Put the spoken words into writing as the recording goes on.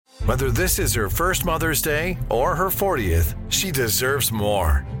Whether this is her first Mother's Day or her 40th, she deserves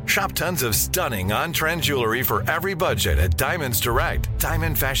more. Shop tons of stunning on-trend jewelry for every budget at Diamonds Direct.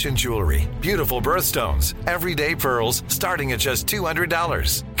 Diamond fashion jewelry, beautiful birthstones, everyday pearls starting at just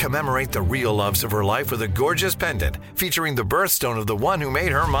 $200. Commemorate the real loves of her life with a gorgeous pendant featuring the birthstone of the one who made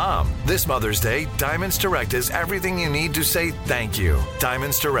her mom. This Mother's Day, Diamonds Direct is everything you need to say thank you.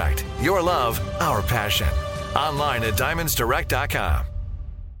 Diamonds Direct. Your love, our passion. Online at diamondsdirect.com.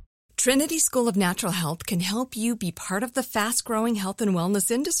 Trinity School of Natural Health can help you be part of the fast-growing health and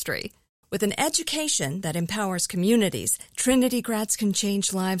wellness industry. With an education that empowers communities, Trinity grads can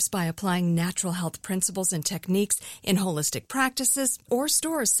change lives by applying natural health principles and techniques in holistic practices or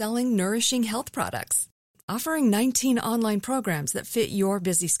stores selling nourishing health products. Offering 19 online programs that fit your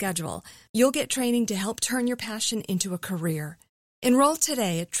busy schedule, you'll get training to help turn your passion into a career. Enroll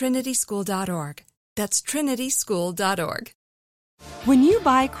today at trinityschool.org. That's trinityschool.org. When you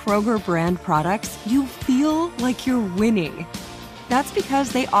buy Kroger brand products, you feel like you're winning. That's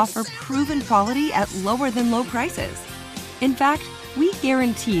because they offer proven quality at lower than low prices. In fact, we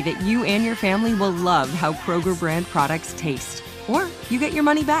guarantee that you and your family will love how Kroger brand products taste, or you get your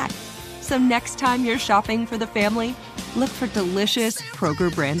money back. So next time you're shopping for the family, look for delicious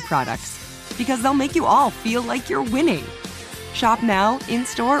Kroger brand products, because they'll make you all feel like you're winning. Shop now,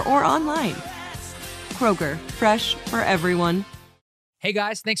 in-store, or online. Kroger, fresh for everyone. Hey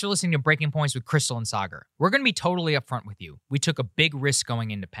guys, thanks for listening to Breaking Points with Crystal and Sagar. We're going to be totally upfront with you. We took a big risk going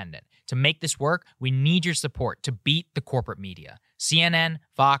independent. To make this work, we need your support to beat the corporate media. CNN,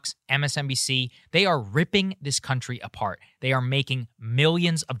 Fox, MSNBC, they are ripping this country apart. They are making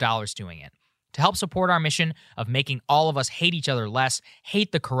millions of dollars doing it. To help support our mission of making all of us hate each other less,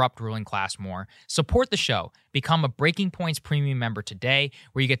 hate the corrupt ruling class more, support the show. Become a Breaking Points premium member today,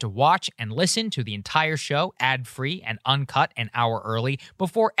 where you get to watch and listen to the entire show ad-free and uncut an hour early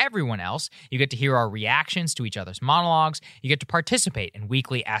before everyone else. You get to hear our reactions to each other's monologues. You get to participate in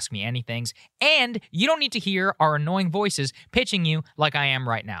weekly Ask Me Anythings. And you don't need to hear our annoying voices pitching you like I am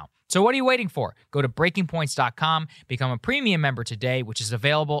right now. So what are you waiting for? Go to breakingpoints.com, become a premium member today, which is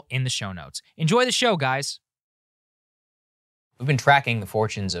available in the show notes. Enjoy the show, guys. We've been tracking the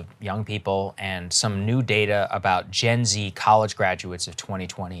fortunes of young people, and some new data about Gen Z college graduates of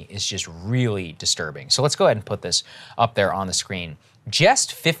 2020 is just really disturbing. So let's go ahead and put this up there on the screen.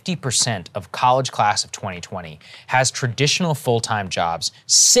 Just 50% of college class of 2020 has traditional full-time jobs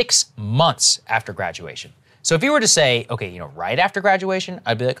 6 months after graduation. So if you were to say, okay, right after graduation,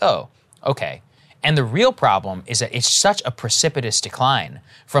 I'd be like, oh, okay. And the real problem is that it's such a precipitous decline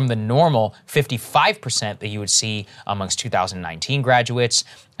from the normal 55% that you would see amongst 2019 graduates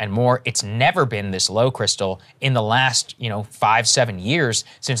and more. It's never been this low, Crystal, in the last, 5-7 years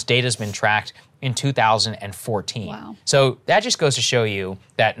since data's been tracked in 2014. Wow. So that just goes to show you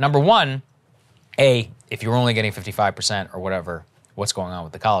that, number one, if you're only getting 55% or whatever, what's going on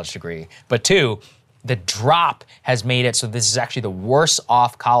with the college degree? But two, the drop has made it so this is actually the worst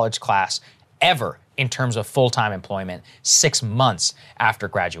off college class ever in terms of full-time employment 6 months after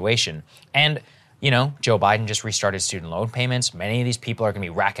graduation. And, Joe Biden just restarted student loan payments. Many of these people are going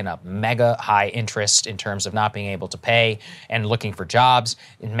to be racking up mega high interest in terms of not being able to pay and looking for jobs.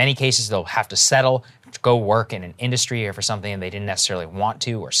 In many cases, they'll have to settle to go work in an industry or for something they didn't necessarily want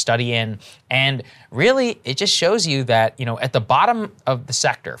to or study in. And really, it just shows you that, at the bottom of the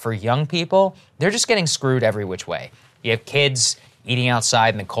sector for young people, they're just getting screwed every which way. You have kids eating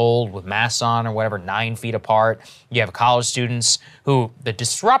outside in the cold with masks on or whatever, 9 feet apart. You have college students who, the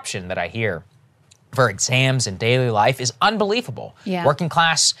disruption that I hear for exams and daily life is unbelievable. Yeah. Working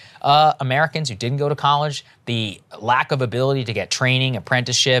class Americans who didn't go to college, the lack of ability to get training,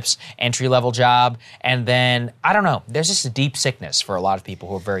 apprenticeships, entry-level job, and then, I don't know, there's just a deep sickness for a lot of people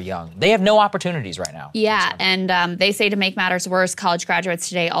who are very young. They have no opportunities right now. Yeah, and they say to make matters worse, college graduates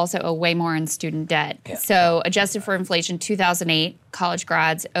today also owe way more in student debt. Yeah. So adjusted for inflation, 2008, college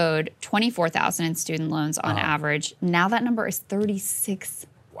grads owed $24,000 in student loans on average. Now that number is $36,000.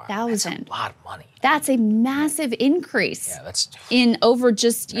 Wow, that's a lot of money. That's a massive increase. Yeah, that's in over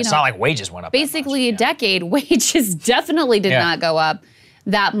just, it's not like wages went up basically that much. a decade. Wages definitely did not go up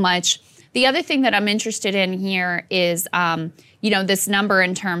that much. The other thing that I'm interested in here is, this number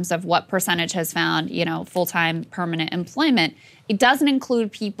in terms of what percentage has found, full-time permanent employment. It doesn't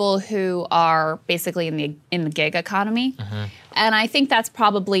include people who are basically in the gig economy. Mm-hmm. And I think that's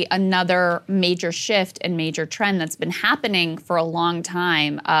probably another major shift and major trend that's been happening for a long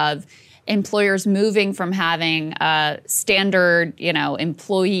time of employers moving from having a standard,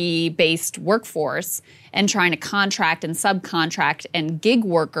 employee-based workforce and trying to contract and subcontract and gig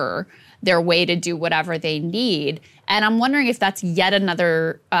worker their way to do whatever they need. And I'm wondering if that's yet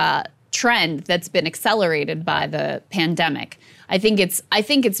another trend that's been accelerated by the pandemic. I think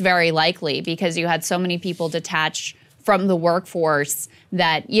it's very likely because you had so many people detached from the workforce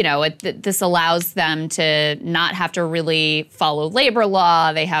that, this allows them to not have to really follow labor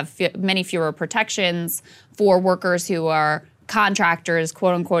law. They have many fewer protections for workers who are contractors,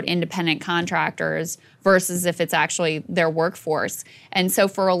 quote unquote, independent contractors, versus if it's actually their workforce. And so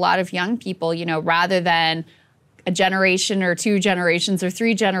for a lot of young people, rather than a generation or 2 generations or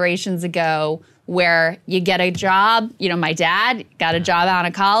 3 generations ago where you get a job, my dad got a job out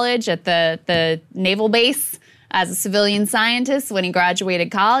of college at the naval base as a civilian scientist. When he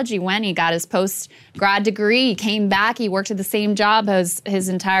graduated college, he got his post-grad degree. He came back. He worked at the same job as his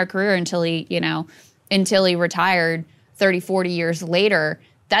entire career until he retired 30, 40 years later.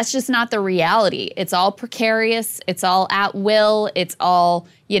 That's just not the reality. It's all precarious. It's all at will. It's all,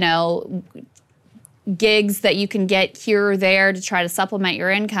 gigs that you can get here or there to try to supplement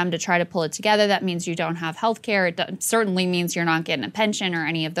your income, to try to pull it together. That means you don't have health care. It certainly means you're not getting a pension or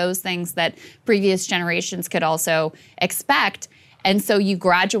any of those things that previous generations could also expect. And so you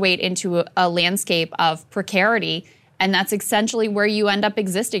graduate into a landscape of precarity, and that's essentially where you end up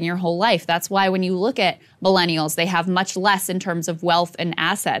existing your whole life. That's why when you look at millennials, they have much less in terms of wealth and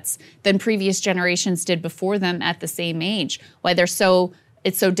assets than previous generations did before them at the same age. Why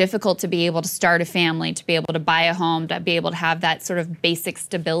it's so difficult to be able to start a family, to be able to buy a home, to be able to have that sort of basic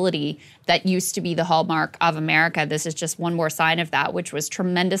stability that used to be the hallmark of America. This is just one more sign of that, which was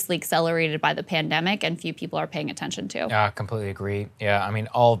tremendously accelerated by the pandemic and few people are paying attention to. Yeah, I completely agree. Yeah, I mean,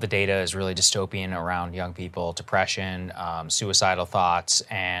 all of the data is really dystopian around young people, depression, suicidal thoughts,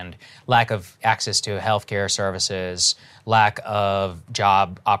 and lack of access to healthcare services, lack of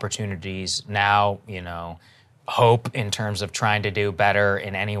job opportunities. Now, hope in terms of trying to do better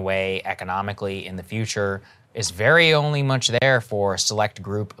in any way economically in the future is very only much there for a select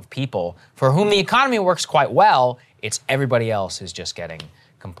group of people for whom the economy works quite well. It's everybody else who's just getting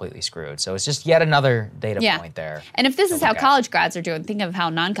completely screwed. So it's just yet another data point there. And if this is how college grads are doing, think of how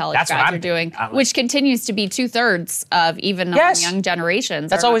non-college grads are doing, which continues to be 2/3 of even young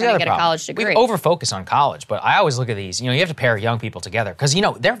generations. That's always the other get problem. A college degree. We over-focus on college, but I always look at these, you have to pair young people together because,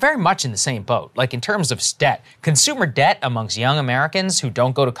 they're very much in the same boat. Like in terms of debt, consumer debt amongst young Americans who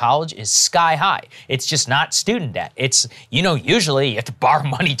don't go to college is sky high. It's just not student debt. It's, usually you have to borrow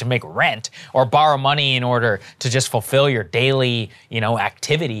money to make rent or borrow money in order to just fulfill your daily,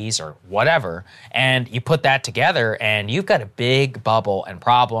 activities or whatever, and you put that together and you've got a big bubble and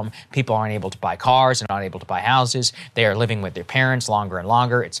problem. People aren't able to buy cars and not able to buy houses. They are living with their parents longer and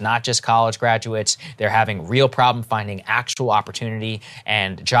longer. It's not just college graduates. They're having real problem finding actual opportunity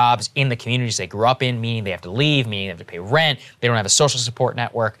and jobs in the communities they grew up in, meaning they have to leave, meaning they have to pay rent. They don't have a social support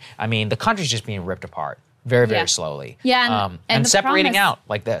network. I mean, the country's just being ripped apart very, very slowly. Yeah, and separating out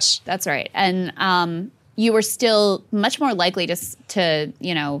like this. That's right. And you were still much more likely to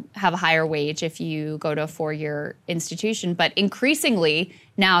have a higher wage if you go to a 4-year institution. But increasingly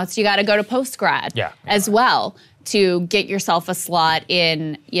now you got to go to post-grad as well to get yourself a slot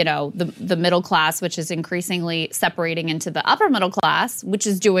in, the middle class, which is increasingly separating into the upper middle class, which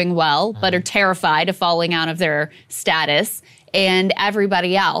is doing well, but are terrified of falling out of their status, and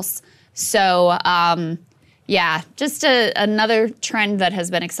everybody else. So, just another trend that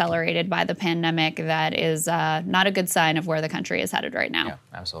has been accelerated by the pandemic that is not a good sign of where the country is headed right now. Yeah,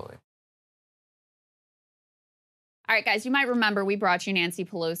 absolutely. All right, guys, you might remember we brought you Nancy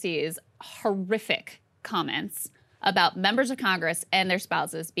Pelosi's horrific comments about members of Congress and their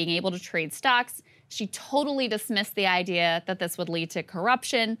spouses being able to trade stocks. She totally dismissed the idea that this would lead to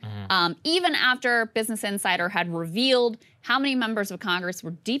corruption, even after Business Insider had revealed how many members of Congress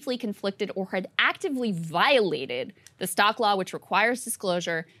were deeply conflicted or had actively violated the stock law, which requires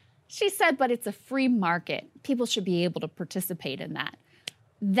disclosure. She said, but it's a free market. People should be able to participate in that.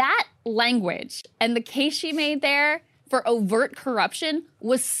 That language and the case she made there for overt corruption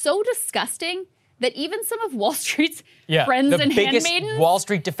was so disgusting that even some of Wall Street's friends and handmaidens, the biggest Wall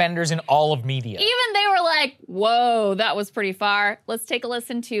Street defenders in all of media, even they were like, whoa, that was pretty far. Let's take a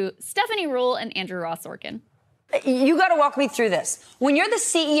listen to Stephanie Ruhle and Andrew Ross Sorkin. You got to walk me through this. When you're the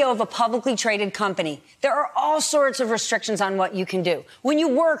CEO of a publicly traded company, there are all sorts of restrictions on what you can do. When you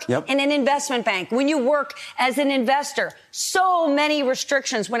work in an investment bank, when you work as an investor, so many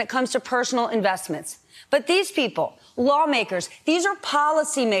restrictions when it comes to personal investments. But these people, lawmakers, these are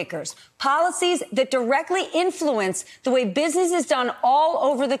policymakers, policies that directly influence the way business is done all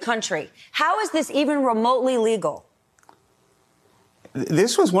over the country. How is this even remotely legal?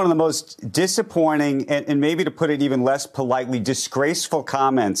 This was one of the most disappointing and maybe, to put it even less politely, disgraceful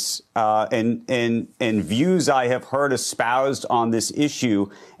comments and views I have heard espoused on this issue,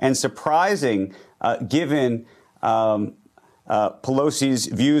 and surprising given Pelosi's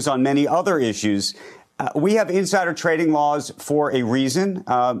views on many other issues. We have insider trading laws for a reason.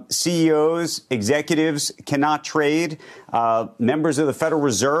 CEOs, executives cannot trade. Members of the Federal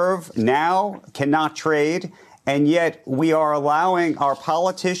Reserve now cannot trade. And yet we are allowing our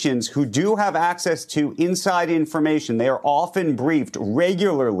politicians who do have access to inside information. They are often briefed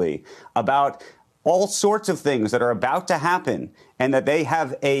regularly about all sorts of things that are about to happen, and that they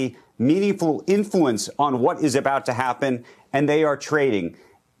have a meaningful influence on what is about to happen, and they are trading.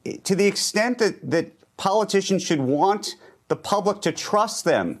 To the extent that politicians should want the public to trust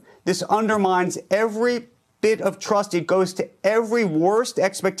them, this undermines every bit of trust. It goes to every worst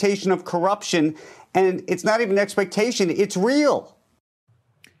expectation of corruption. And it's not even expectation. It's real.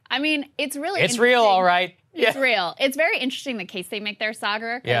 I mean, it's really It's real, all right. It's real. It's very interesting the case they make there,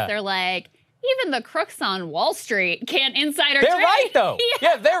 Sagar, because they're like, even the crooks on Wall Street can't insider trade. They're right, though.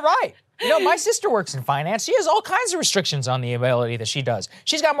 Yeah, they're right. You know, my sister works in finance. She has all kinds of restrictions on the ability that she does.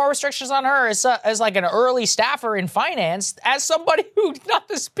 She's got more restrictions on her as like an early staffer in finance as somebody who's not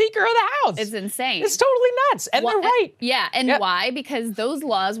the Speaker of the House. It's insane. It's totally nuts. And they're right. Yeah, and why? Because those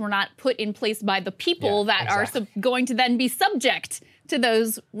laws were not put in place by the people that are going to then be subject to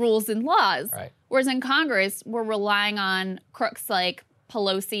those rules and laws. Right. Whereas in Congress, we're relying on crooks like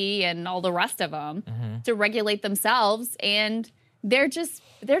Pelosi and all the rest of them to regulate themselves, and they're just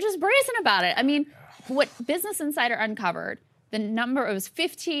brazen about it. I mean, what Business Insider uncovered, the number was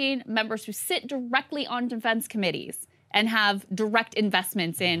 15 members who sit directly on defense committees and have direct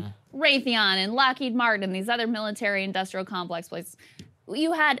investments in Raytheon and Lockheed Martin and these other military industrial complex places.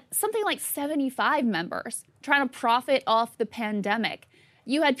 You had something like 75 members trying to profit off the pandemic.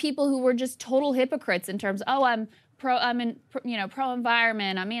 You had people who were just total hypocrites in terms of, I'm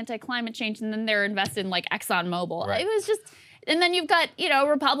pro-environment, I'm anti-climate change, and then they're invested in like ExxonMobil. Right. It was just... And then you've got,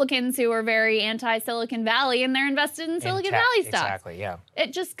 Republicans who are very anti-Silicon Valley, and they're invested in Silicon Valley stuff. Exactly, yeah.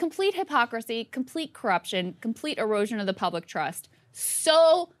 It just complete hypocrisy, complete corruption, complete erosion of the public trust.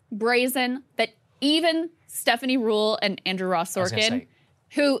 So brazen that even Stephanie Ruhle and Andrew Ross Sorkin,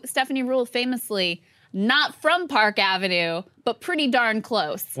 who Stephanie Ruhle famously, not from Park Avenue, but pretty darn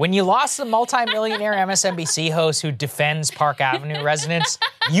close. When you lost the multimillionaire MSNBC host who defends Park Avenue residents,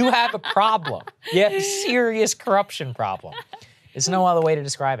 you have a problem. You have a serious corruption problem. There's no other way to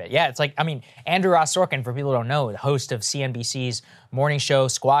describe it. Yeah, it's like, Andrew Ross Sorkin, for people who don't know, the host of CNBC's morning show,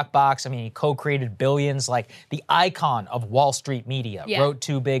 Squawk Box. He co-created Billions, like the icon of Wall Street media. Yeah. Wrote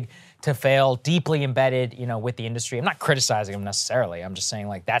Too Big to Fail, deeply embedded, with the industry. I'm not criticizing him necessarily. I'm just saying,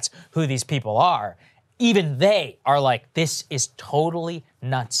 like, that's who these people are. Even they are like, this is totally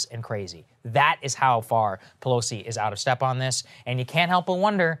nuts and crazy. That is how far Pelosi is out of step on this. And you can't help but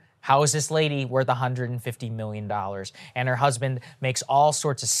wonder, how is this lady worth $150 million? And her husband makes all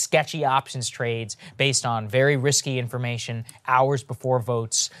sorts of sketchy options trades based on very risky information hours before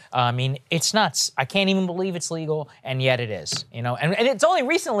votes. It's nuts. I can't even believe it's legal, and yet it is. And it's only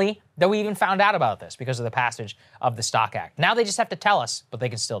recently that we even found out about this because of the passage of the Stock Act. Now they just have to tell us, but they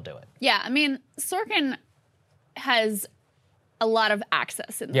can still do it. Yeah, Sorkin has a lot of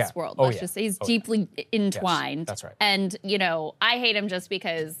access in this world. Let's just say he's deeply entwined. Yes, that's right. And, I hate him just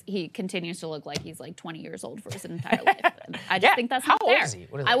because he continues to look like he's like 20 years old for his entire life. I just think that's not fair. How old is he?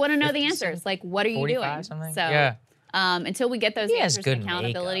 I want to know the answers. Like, what are you doing? Something? So, until we get those answers and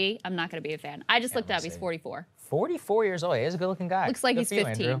accountability, I'm not going to be a fan. I just looked up. He's 44. 44 years old. He is a good-looking guy. Looks like good he's 15.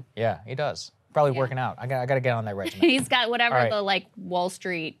 Andrew. Yeah, he does. Probably working out. I got to get on that regimen. He's got whatever the like Wall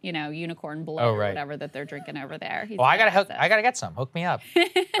Street, unicorn blow or whatever that they're drinking over there. I gotta get some. Hook me up. All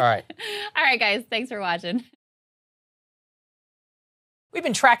right. All right, guys. Thanks for watching. We've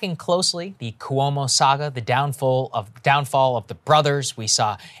been tracking closely the Cuomo saga, the downfall of the brothers. We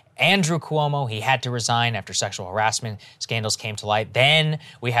saw Andrew Cuomo, he had to resign after sexual harassment scandals came to light. Then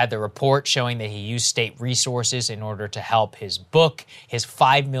we had the report showing that he used state resources in order to help his book, his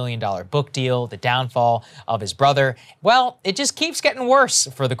 $5 million book deal, the downfall of his brother. Well, it just keeps getting worse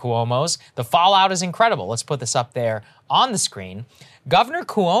for the Cuomos. The fallout is incredible. Let's put this up there on the screen. Governor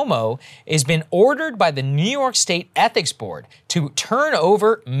Cuomo has been ordered by the New York State Ethics Board to turn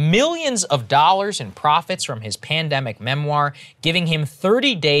over millions of dollars in profits from his pandemic memoir, giving him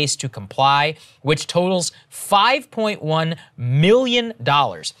 30 days to comply, which totals $5.1 million.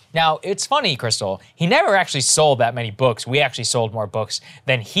 Now, it's funny, Crystal, he never actually sold that many books. We actually sold more books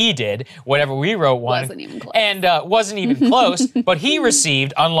than he did. Whenever we wrote one. Wasn't even close. And wasn't even close, but he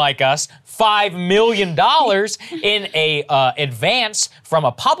received, unlike us, $5 million in a advance advance from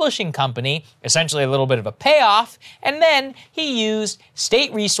a publishing company, essentially a little bit of a payoff, and then he used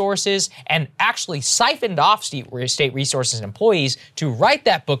state resources and actually siphoned off state resources and employees to write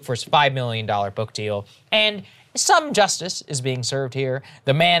that book for his $5 million book deal. And some justice is being served here.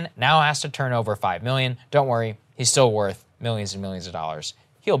 The man now has to turn over $5 million. Don't worry, he's still worth millions and millions of dollars.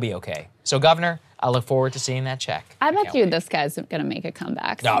 He'll be okay. So, Governor, I look forward to seeing that check. I bet you this guy's going to make a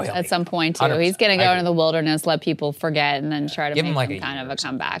comeback at some point, too. 100%. He's going to go into the wilderness, let people forget, and then try to make some kind of a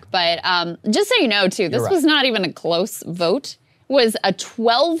comeback. But just so you know, too, this was not even a close vote. It was a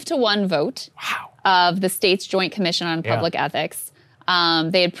 12-1 vote of the state's Joint Commission on Public Ethics.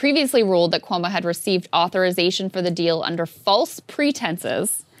 They had previously ruled that Cuomo had received authorization for the deal under false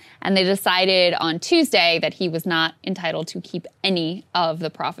pretenses. And they decided on Tuesday that he was not entitled to keep any of the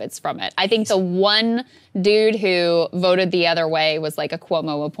profits from it. I think the one dude who voted the other way was like a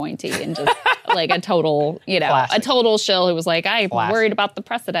Cuomo appointee and just like a total, a total shill who was like, I'm worried about the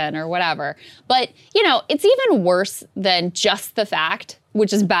precedent or whatever. But, it's even worse than just the fact,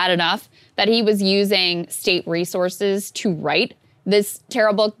 which is bad enough, that he was using state resources to write this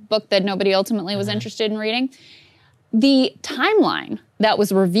terrible book that nobody ultimately was interested in reading. The timeline that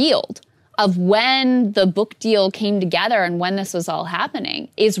was revealed of when the book deal came together and when this was all happening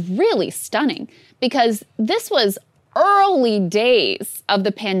is really stunning, because this was early days of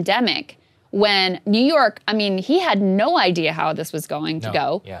the pandemic when New York, he had no idea how this was going to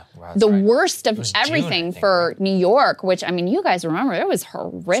go. Yeah, the worst of everything for New York, which, you guys remember, it was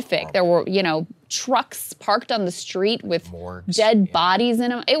horrific. There were, trucks parked on the street with dead bodies in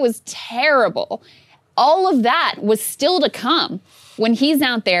them. It was terrible. All of that was still to come when he's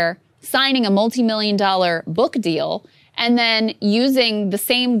out there signing a multi-million-dollar book deal and then using the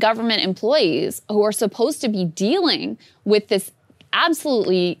same government employees who are supposed to be dealing with this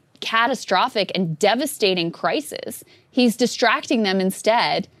absolutely catastrophic and devastating crisis. He's distracting them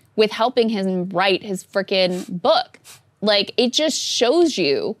instead with helping him write his frickin' book. Like, it just shows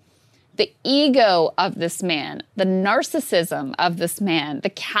you the ego of this man, the narcissism of this man, the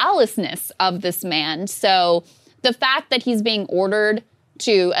callousness of this man. So the fact that he's being ordered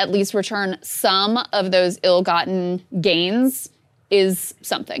to at least return some of those ill-gotten gains is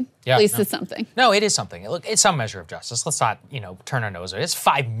something. Yeah, at least it's something. No, it is something. Look, it's some measure of justice. Let's not, turn our nose at it. It's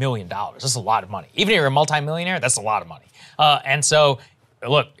 $5 million. That's a lot of money. Even if you're a multimillionaire, that's a lot of money. And so,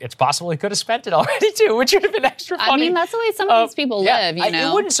 look, it's possible he could have spent it already, too, which would have been extra funny. That's the way some of these people live,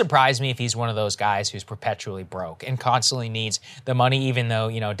 It wouldn't surprise me if he's one of those guys who's perpetually broke and constantly needs the money, even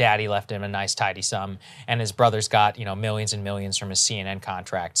though, daddy left him a nice, tidy sum, and his brother's got, millions and millions from his CNN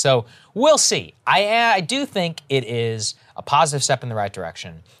contract. So we'll see. I do think it is a positive step in the right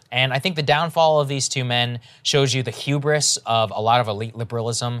direction. And I think the downfall of these two men shows you the hubris of a lot of elite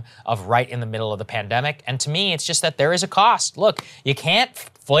liberalism of right in the middle of the pandemic. And to me, it's just that there is a cost. Look, you can't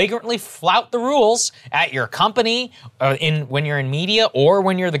flagrantly flout the rules at your company when you're in media or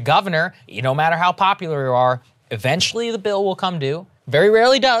when you're the governor. No matter how popular you are, eventually the bill will come due. Very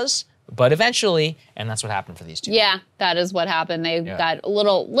rarely does, but eventually, and that's what happened for these two. Yeah, that is what happened. They got a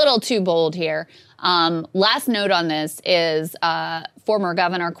little too bold here. Last note on this is former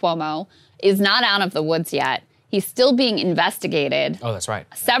Governor Cuomo is not out of the woods yet. He's still being investigated. Oh, that's right.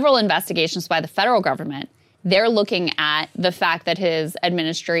 Several investigations by the federal government. They're looking at the fact that his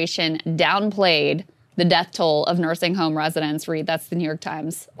administration downplayed the death toll of nursing home residents. Read, that's the New York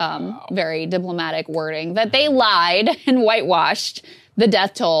Times. Very diplomatic wording. That they lied and whitewashed the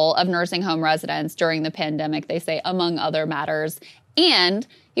death toll of nursing home residents during the pandemic, they say, among other matters. And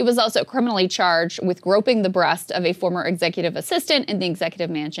he was also criminally charged with groping the breast of a former executive assistant in the executive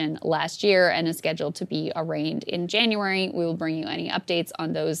mansion last year and is scheduled to be arraigned in January. We will bring you any updates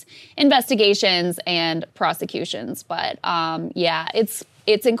on those investigations and prosecutions. But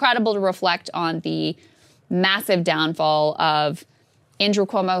it's incredible to reflect on the massive downfall of Andrew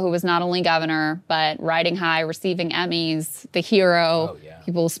Cuomo, who was not only governor, but riding high, receiving Emmys, the hero.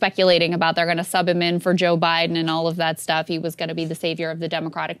 People speculating about they're going to sub him in for Joe Biden and all of that stuff. He was going to be the savior of the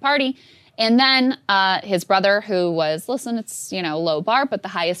Democratic Party. And then his brother, who was, it's, low bar, but the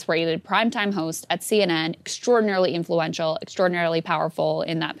highest rated primetime host at CNN, extraordinarily influential, extraordinarily powerful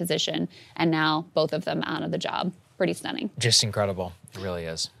in that position. And now both of them out of the job. Pretty stunning. Just incredible. It really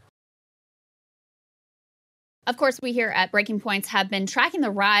is. Of course, we here at Breaking Points have been tracking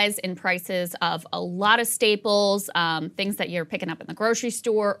the rise in prices of a lot of staples, things that you're picking up in the grocery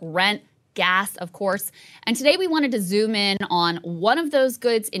store, rent, gas, of course. And today we wanted to zoom in on one of those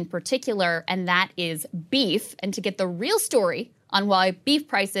goods in particular, and that is beef. And to get the real story on why beef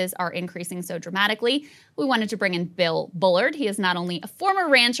prices are increasing so dramatically. We wanted to bring in Bill Bullard. He is not only a former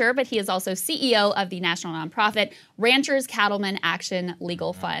rancher, but he is also CEO of the national nonprofit Ranchers Cattlemen Action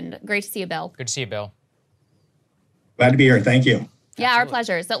Legal Fund. Great to see you, Bill. Good to see you, Bill. Glad to be here. Thank you. Yeah, Absolutely. our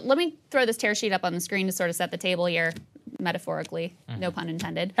pleasure. So let me throw this tear sheet up on the screen to sort of set the table here, metaphorically, no pun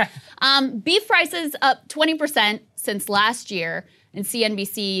intended. Beef prices up 20% since last year, and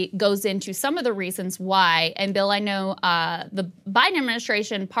CNBC goes into some of the reasons why. And Bill, I know the Biden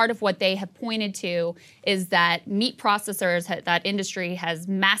administration, part of what they have pointed to is that meat processors, that industry has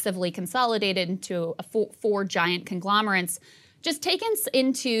massively consolidated into four giant conglomerates. Just take us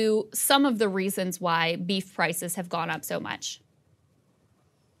into some of the reasons why beef prices have gone up so much.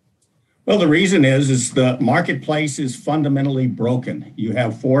 Well, the reason is the marketplace is fundamentally broken. You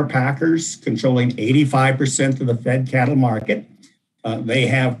have four packers controlling 85% of the fed cattle market. They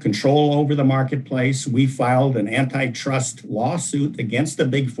have control over the marketplace. We filed an antitrust lawsuit against the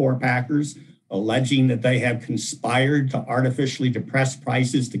big four packers, alleging that they have conspired to artificially depress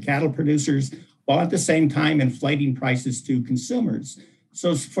prices to cattle producers, while at the same time inflating prices to consumers.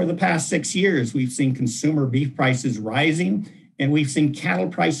 So for the past 6 years, we've seen consumer beef prices rising, and we've seen cattle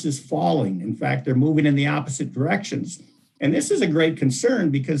prices falling. In fact, they're moving in the opposite directions. And this is a great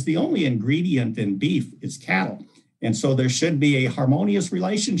concern because the only ingredient in beef is cattle. And so there should be a harmonious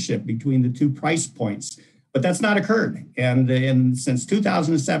relationship between the two price points. But that's not occurred. And since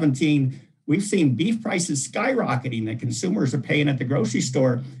 2017, we've seen beef prices skyrocketing that consumers are paying at the grocery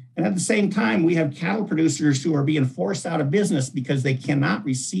store. And at the same time, we have cattle producers who are being forced out of business because they cannot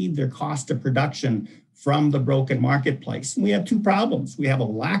receive their cost of production from the broken marketplace. And we have two problems. We have a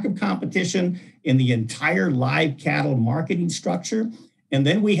lack of competition in the entire live cattle marketing structure. And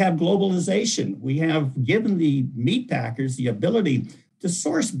then we have globalization. We have given the meat packers the ability to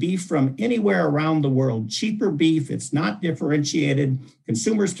source beef from anywhere around the world. Cheaper beef, it's not differentiated.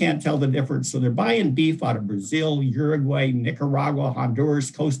 Consumers can't tell the difference. So they're buying beef out of Brazil, Uruguay, Nicaragua, Honduras,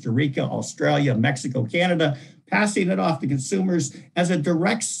 Costa Rica, Australia, Mexico, Canada, passing it off to consumers as a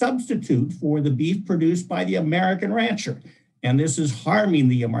direct substitute for the beef produced by the American rancher. And this is harming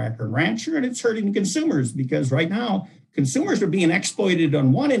the American rancher, and it's hurting consumers because right now, consumers are being exploited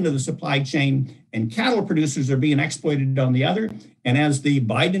on one end of the supply chain and cattle producers are being exploited on the other. And as the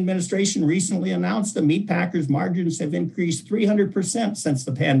Biden administration recently announced, the meat packers' margins have increased 300% since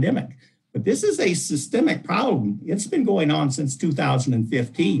the pandemic. But this is a systemic problem. It's been going on since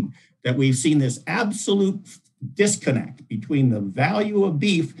 2015 that we've seen this absolute disconnect between the value of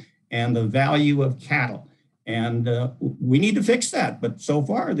beef and the value of cattle. And we need to fix that. But so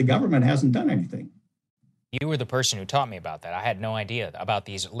far, the government hasn't done anything. You were the person who taught me about that. I had no idea about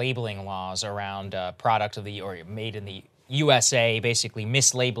these labeling laws around product of the or made in the USA, basically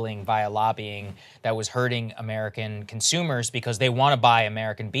mislabeling via lobbying that was hurting American consumers because they want to buy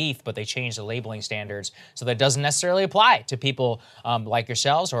American beef, but they changed the labeling standards so that doesn't necessarily apply to people like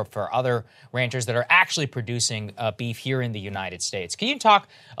yourselves or for other ranchers that are actually producing beef here in the United States. Can you talk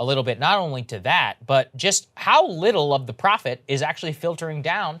a little bit not only to that, but just how little of the profit is actually filtering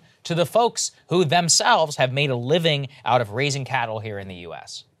down to the folks who themselves have made a living out of raising cattle here in the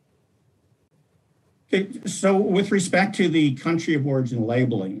U.S.? Okay, so with respect to the country of origin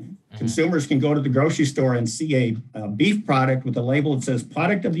labeling, consumers can go to the grocery store and see a beef product with a label that says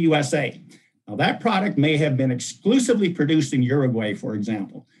product of the USA. Now, that product may have been exclusively produced in Uruguay, for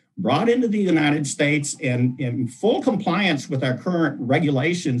example, brought into the United States and in full compliance with our current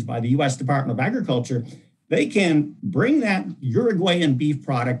regulations by the U.S. Department of Agriculture. They can bring that Uruguayan beef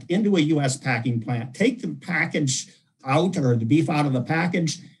product into a U.S. packing plant, take the package out or the beef out of the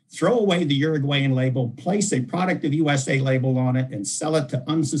package, throw away the Uruguayan label, place a product of USA label on it, and sell it to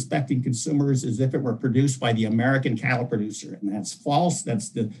unsuspecting consumers as if it were produced by the American cattle producer. And that's false. That's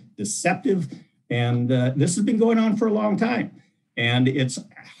deceptive. And this has been going on for a long time. And it's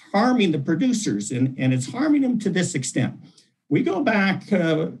harming the producers, and it's harming them to this extent. We go back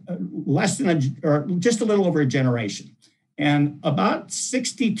just a little over a generation. And about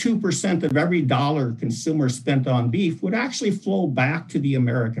 62% of every dollar consumers spent on beef would actually flow back to the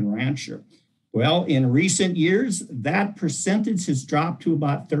American rancher. Well, in recent years, that percentage has dropped to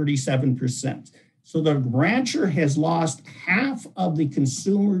about 37%. So the rancher has lost half of the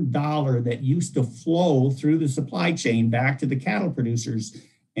consumer dollar that used to flow through the supply chain back to the cattle producers.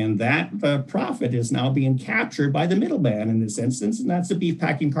 And that profit is now being captured by the middleman in this instance, and that's the beef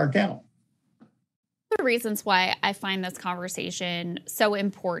packing cartel. The reasons why I find this conversation so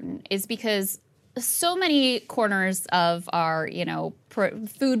important is because so many corners of our,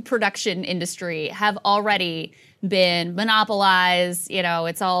 food production industry have already been monopolized.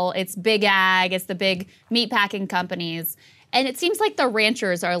 It's big ag, it's the big meat packing companies. And it seems like the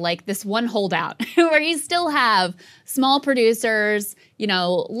ranchers are like this one holdout where you still have small producers, you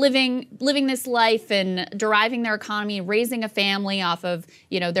know, living this life and deriving their economy, raising a family off of,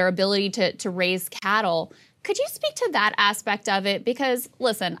 you know, their ability to raise cattle. Could you speak to that aspect of it? Because,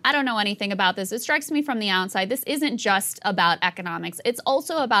 listen, I don't know anything about this. It strikes me from the outside, this isn't just about economics. It's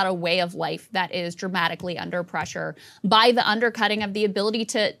also about a way of life that is dramatically under pressure by the undercutting of the ability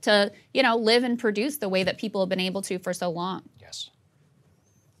to you know, live and produce the way that people have been able to for so long. Yes.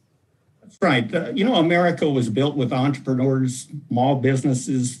 That's right. You know, America was built with entrepreneurs, small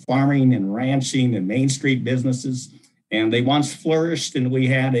businesses, farming and ranching and Main Street businesses. And they once flourished, and we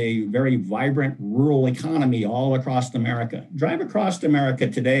had a very vibrant rural economy all across America. Drive across America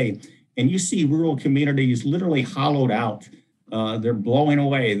today, and you see rural communities literally hollowed out. They're blowing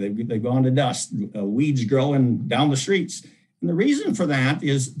away. They've gone to dust, weeds growing down the streets. And the reason for that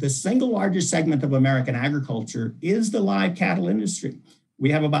is the single largest segment of American agriculture is the live cattle industry.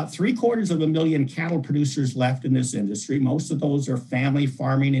 We have about 750,000 cattle producers left in this industry. Most of those are family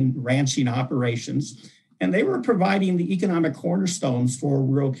farming and ranching operations. And they were providing the economic cornerstones for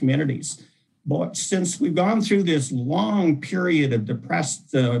rural communities. But since we've gone through this long period of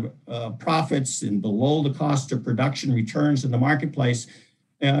depressed profits and below the cost of production returns in the marketplace,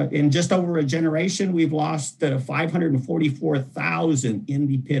 in just over a generation, we've lost 544,000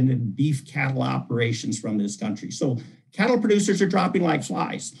 independent beef cattle operations from this country. So cattle producers are dropping like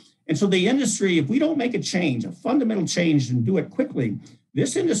flies. And so the industry, if we don't make a change, a fundamental change, and do it quickly,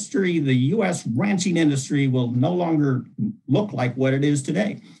 this industry, the U.S. ranching industry, will no longer look like what it is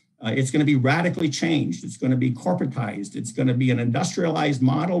today. It's going to be radically changed. It's going to be corporatized. It's going to be an industrialized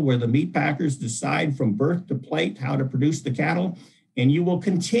model where the meat packers decide from birth to plate how to produce the cattle. And you will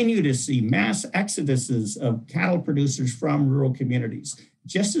continue to see mass exoduses of cattle producers from rural communities,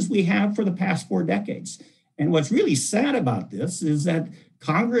 just as we have for the past 4 decades. And what's really sad about this is that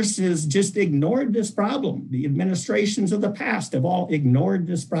Congress has just ignored this problem. The administrations of the past have all ignored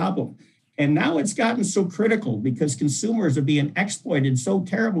this problem. And now it's gotten so critical because consumers are being exploited so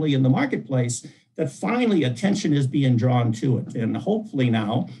terribly in the marketplace that finally attention is being drawn to it. And hopefully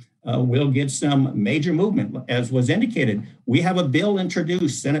now we'll get some major movement. As was indicated, we have a bill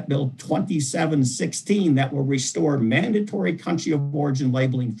introduced, Senate Bill 2716, that will restore mandatory country of origin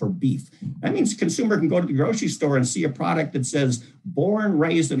labeling for beef. That means a consumer can go to the grocery store and see a product that says born,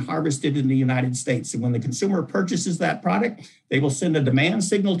 raised, and harvested in the United States. And when the consumer purchases that product, they will send a demand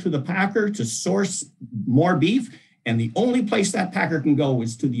signal to the packer to source more beef. And the only place that packer can go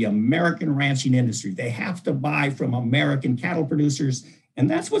is to the American ranching industry. They have to buy from American cattle producers. And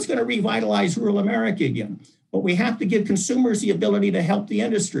that's what's going to revitalize rural America again. But we have to give consumers the ability to help the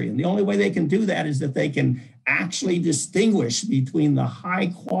industry. And the only way they can do that is that they can actually distinguish between the high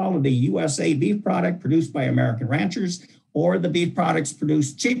quality USA beef product produced by American ranchers or the beef products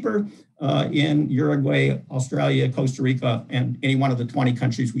produced cheaper in Uruguay, Australia, Costa Rica, and any one of the 20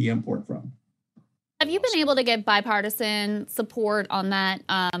 countries we import from. Have you been able to get bipartisan support on that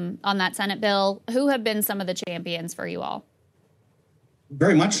Senate bill? Who have been some of the champions for you all?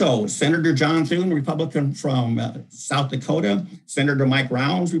 Very much so. Senator John Thune, Republican from South Dakota. Senator Mike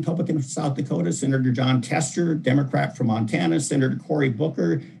Rounds, Republican from South Dakota. Senator John Tester, Democrat from Montana. Senator Cory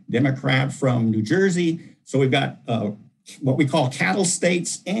Booker, Democrat from New Jersey. So we've got what we call cattle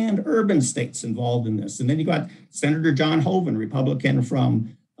states and urban states involved in this. And then you got Senator John Hoeven, Republican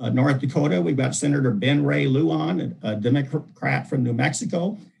from North Dakota. We've got Senator Ben Ray Lujan, a Democrat from New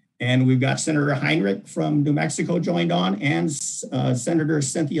Mexico. And we've got Senator Heinrich from New Mexico joined on, and Senator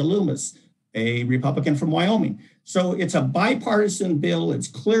Cynthia Lummis, a Republican from Wyoming. So it's a bipartisan bill. It's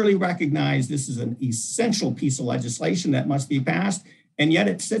clearly recognized this is an essential piece of legislation that must be passed. And yet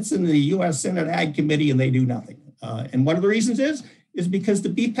it sits in the U.S. Senate Ag Committee and they do nothing. And one of the reasons is because the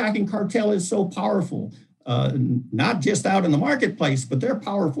beef packing cartel is so powerful. Not just out in the marketplace, but they're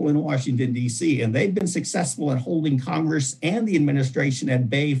powerful in Washington, D.C., and they've been successful at holding Congress and the administration at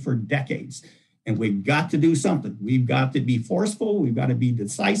bay for decades. And we've got to do something. We've got to be forceful. We've got to be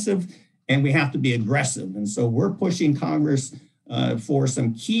decisive, and we have to be aggressive. And so we're pushing Congress for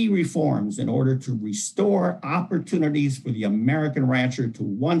some key reforms in order to restore opportunities for the American rancher to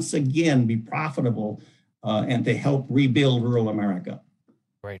once again be profitable and to help rebuild rural America.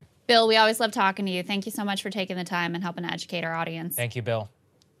 Great. Bill, we always love talking to you. Thank you so much for taking the time and helping to educate our audience. Thank you, Bill.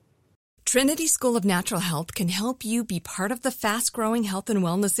 Trinity School of Natural Health can help you be part of the fast-growing health and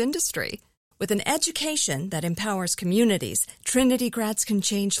wellness industry. With an education that empowers communities, Trinity grads can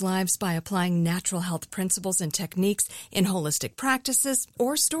change lives by applying natural health principles and techniques in holistic practices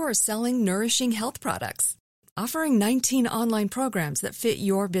or stores selling nourishing health products. offering 19 online programs that fit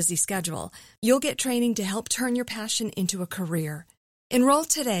your busy schedule. You'll get training to help turn your passion into a career. Enroll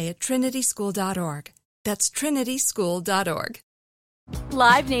today at trinityschool.org. That's trinityschool.org.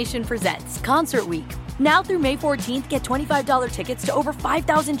 Live Nation presents Concert Week. Now through May 14th, get $25 tickets to over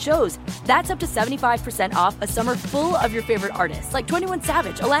 5,000 shows. That's up to 75% off a summer full of your favorite artists like 21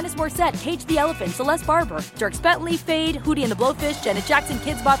 Savage, Alanis Morissette, Cage the Elephant, Celeste Barber, Dierks Bentley, Fade, Hootie and the Blowfish, Janet Jackson,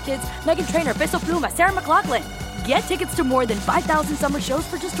 Kids Bop Kids, Meghan Trainor, Peso Pluma, Sarah McLachlan. Get tickets to more than 5,000 summer shows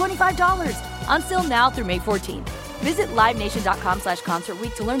for just $25. Until now through May 14th. Visit LiveNation.com/Concert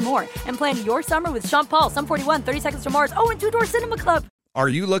Week to learn more and plan your summer with Sean Paul, Sum 41, 30 Seconds to Mars, and Two Door Cinema Club. Are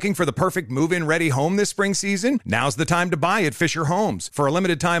you looking for the perfect move-in ready home this spring season? Now's the time to buy at Fisher Homes. For a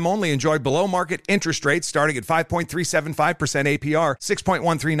limited time only, enjoy below-market interest rates starting at 5.375% APR,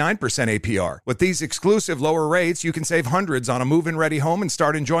 6.139% APR. With these exclusive lower rates, you can save hundreds on a move-in ready home and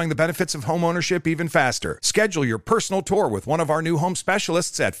start enjoying the benefits of home ownership even faster. Schedule your personal tour with one of our new home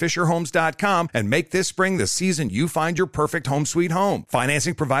specialists at FisherHomes.com and make this spring the season you find your perfect home sweet home.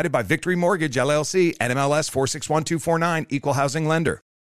 Financing provided by Victory Mortgage, LLC, NMLS 461249, Equal Housing Lender.